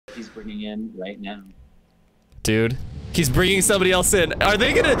he's bringing in right now. Dude, he's bringing somebody else in. Are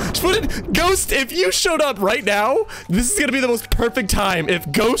they gonna put it? Ghost, if you showed up right now, this is gonna be the most perfect time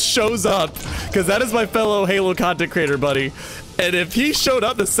if Ghost shows up, because that is my fellow Halo content creator buddy. And if he showed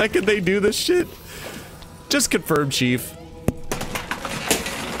up the second they do this shit, just confirm, Chief.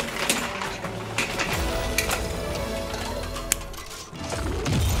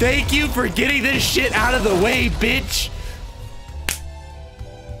 Thank you for getting this shit out of the way, bitch.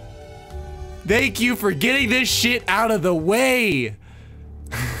 Thank you for getting this shit out of the way.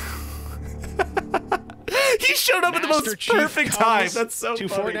 He showed up at the most perfect time. That's so funny.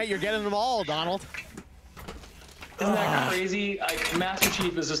 Fortnite, you're getting them all, Donald. Isn't that crazy? Master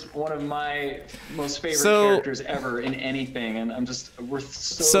Chief is just one of my most favorite characters ever in anything, and we're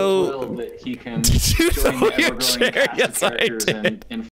so thrilled that he can join the ever-growing cast of characters in